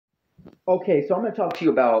Okay, so I'm going to talk to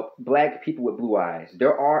you about black people with blue eyes.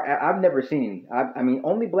 I've never seen, I mean,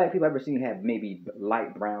 only black people I've ever seen have maybe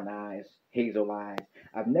light brown eyes, hazel eyes.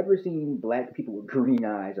 I've never seen black people with green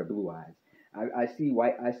eyes or blue eyes. I see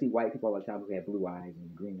white people all the time who have blue eyes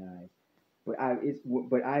and green eyes. But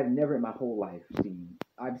I've never in my whole life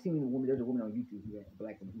I've seen a woman, there's a woman on YouTube who has, a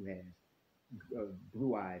black woman who has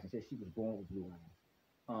blue eyes and says she was born with blue eyes.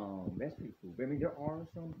 That's pretty cool. But I mean, there are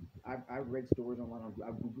some. I've read stories online.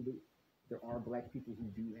 I've googled it. There are black people who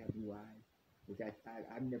do have blue eyes, which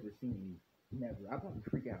I've never seen. Never. I probably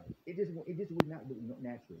freak out. It just would not look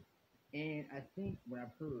natural. And I think what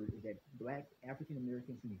I've heard is that black African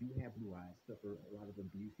Americans who do have blue eyes suffer a lot of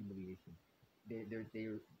abuse, humiliation. They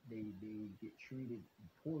get treated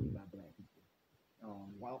poorly by black people.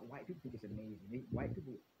 While white people think it's amazing. White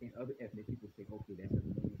people and other ethnic people say, okay, that's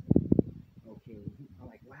amazing. Okay, I'm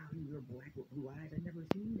like, wow, you're black with blue eyes. I never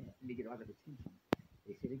seen that. And they get a lot of attention.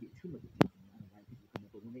 They say they get too much attention. A lot of white people come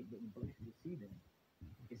up, but when black people see them,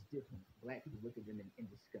 it's different. Black people look at them in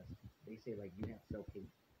disgust. They say like, you have self hate.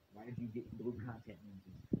 Why did you get blue contact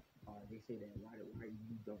lenses? They say that why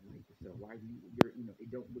you don't like yourself? Why you're it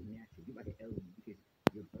don't look natural. You're like an alien because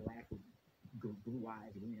you're black with blue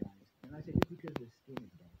eyes, green eyes. And I said it's because the skin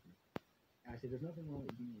is darker. I said, there's nothing wrong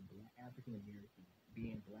with being black, African American,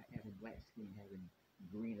 being black, having black skin, having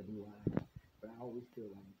green or blue eyes. But I always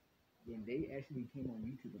feel like, and they actually came on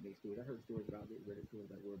YouTube and made stories. I heard stories about it, read stories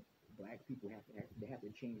about where black people they have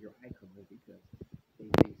to change their eye color because they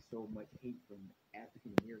face so much hate from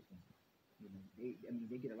African Americans. I mean,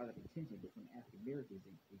 they get a lot of attention, but from African Americans,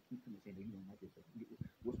 they keep coming saying that you don't like yourself.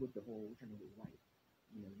 What's with the whole trying to look white?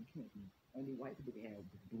 You can't be only white people can have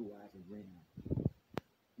blue eyes or green eyes.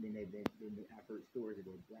 I've heard stories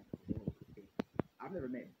about black people. Okay, I've never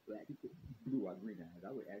met black people blue or green eyes. I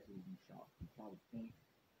would actually be shocked and probably faint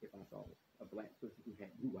if I saw a black person who had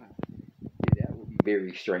blue eyes. Yeah, that would be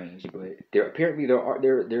very strange. But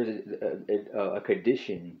there's a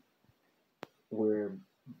condition where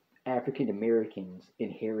African Americans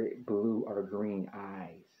inherit blue or green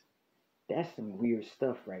eyes. That's some weird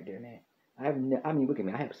stuff right there, man. I mean, look at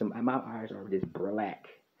me. I have some. My eyes are just black.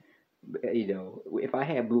 If I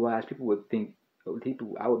had blue eyes, people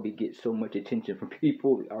I would be get so much attention from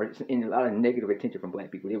people, or and a lot of negative attention from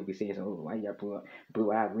black people. They would be saying, "Oh, why you got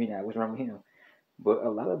blue eyes, green eyes? What's wrong with him?" But a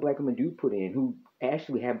lot of black women do put in who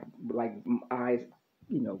actually have like eyes,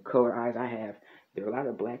 color eyes. I have. There are a lot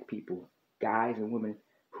of black people, guys and women,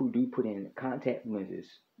 who do put in contact lenses,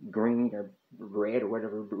 green or red or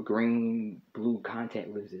whatever, green, blue contact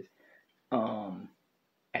lenses. Um,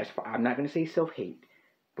 I'm not gonna say self hate,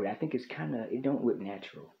 but I think it don't look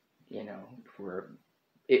natural, you know. For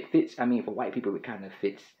it fits. I mean, for white people it kind of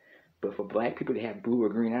fits, but for black people to have blue or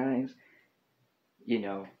green eyes, you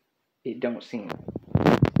know, it don't seem.